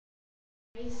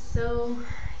So,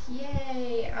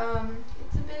 yay,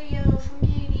 it's a video from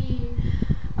Katie.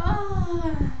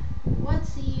 Oh,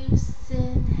 what's the use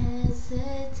in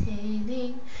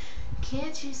hesitating?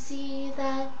 Can't you see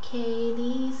that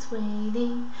Katie's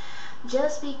waiting?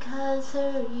 Just because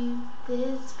her youth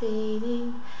is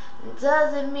fading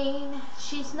doesn't mean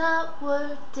she's not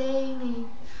worth dating.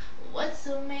 What's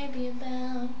so maybe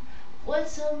about?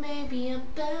 What's so maybe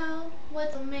about?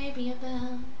 What's so maybe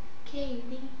about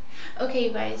Katie? Okay,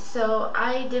 you guys, so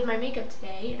I did my makeup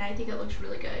today, and I think it looks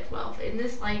really good. Well, in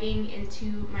this lighting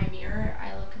into my mirror,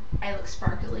 I look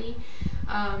sparkly.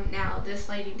 Now this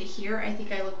lighting to here, I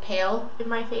think I look pale in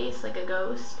my face, like a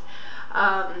ghost.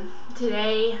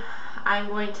 Today, I'm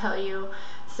going to tell you,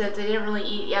 since I didn't really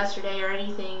eat yesterday or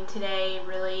anything, today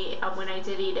really, when I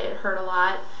did eat, it hurt a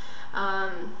lot.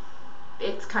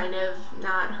 It's kind of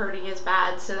not hurting as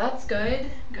bad, so that's good.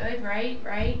 Good,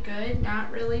 right, good.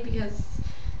 Not really, because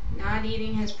not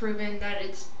eating has proven that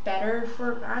it's better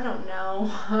for, I don't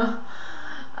know.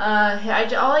 All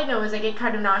I know is I get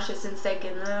kind of nauseous and sick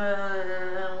and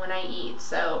when I eat,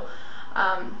 so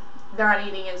not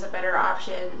eating is a better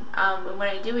option. When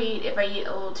I do eat, if I eat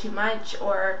a little too much,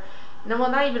 or, no, well,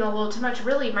 not even a little too much,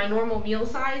 really, my normal meal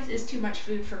size is too much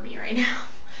food for me right now.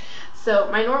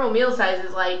 So my normal meal size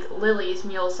is like Lily's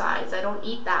meal size. I don't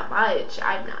eat that much.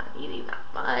 I'm not eating that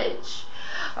much.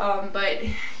 But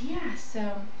yeah,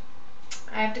 so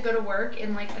I have to go to work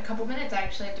in like a couple minutes. I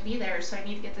actually have to be there, so I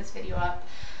need to get this video up.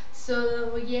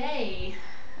 So yay.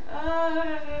 Sorry,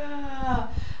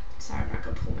 I'm not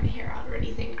gonna pull my hair out or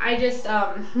anything. I just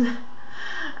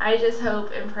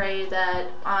hope and pray that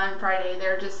on Friday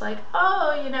they're just like,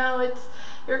 oh, you know, it's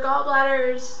your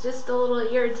gallbladder's just a little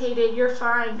irritated, you're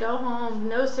fine, go home,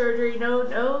 no surgery,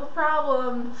 no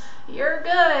problem, you're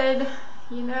good,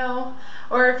 you know.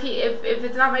 Or if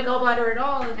it's not my gallbladder at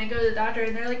all and I go to the doctor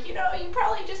and they're like, you know, you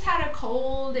probably just had a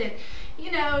cold and, you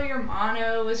know, your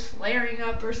mono is flaring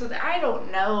up or something. I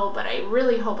don't know, but I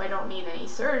really hope I don't need any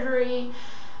surgery.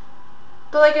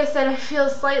 But like I said, I feel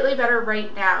slightly better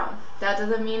right now. That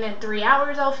doesn't mean in 3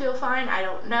 hours I'll feel fine. I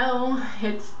don't know.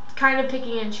 It's kind of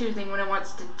picking and choosing when it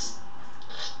wants to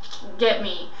get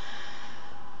me.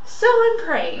 So I'm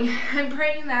praying. I'm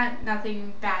praying that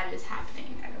nothing bad is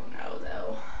happening. I don't know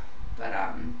though. But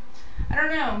I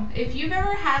don't know. If you've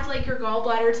ever had like your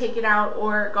gallbladder taken out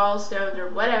or gallstones or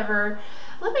whatever,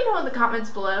 let me know in the comments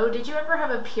below. Did you ever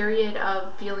have a period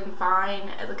of feeling fine?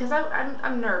 Because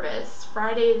I'm nervous.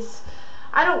 Fridays,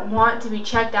 I don't want to be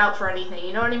checked out for anything.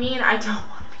 You know what I mean? I don't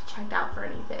want to be checked out for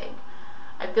anything.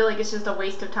 I feel like it's just a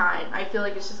waste of time. I feel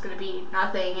like it's just going to be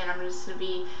nothing and I'm just going to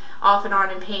be off and on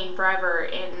in pain forever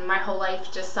and my whole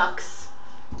life just sucks.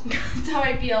 That's how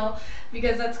I feel,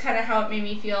 because that's kind of how it made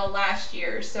me feel last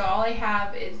year. So all I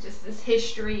have is just this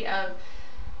history of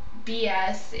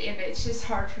BS and it's just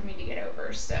hard for me to get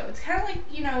over. So it's kind of like,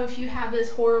 you know, if you have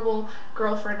this horrible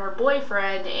girlfriend or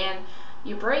boyfriend and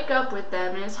you break up with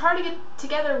them, and it's hard to get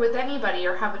together with anybody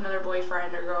or have another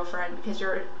boyfriend or girlfriend because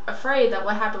you're afraid that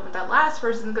what happened with that last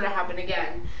person is going to happen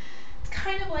again. It's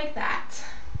kind of like that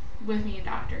with me and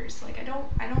doctors. Like I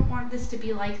don't want this to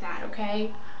be like that,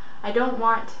 okay? I don't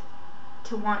want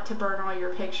to burn all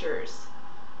your pictures.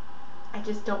 I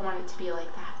just don't want it to be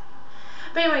like that.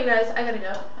 But anyway, guys, I gotta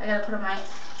go. I gotta put on my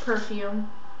perfume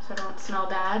so I don't smell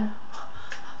bad.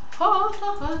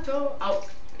 Oh,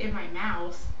 in my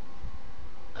mouth.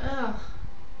 Ugh,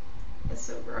 that's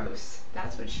so gross.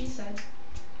 That's what she said.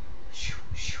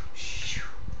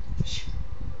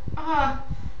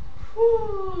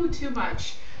 Too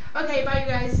much. Okay, bye you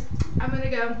guys. I'm gonna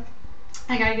go.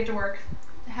 I gotta get to work.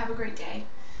 Have a great day.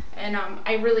 And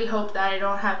I really hope that I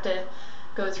don't have to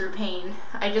go through pain.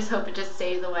 I just hope it just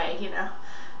stays away, you know.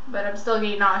 But I'm still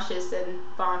getting nauseous and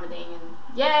vomiting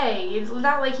and yay! It's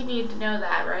not like you need to know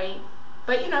that, right?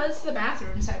 But you know, this is the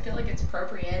bathroom, so I feel like it's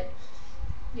appropriate.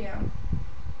 Yeah.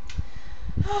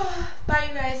 Bye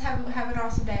you guys. Have an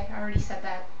awesome day. I already said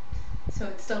that, so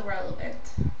it's still relevant.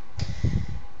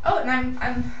 Oh, and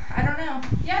I don't know.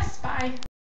 Yes, bye.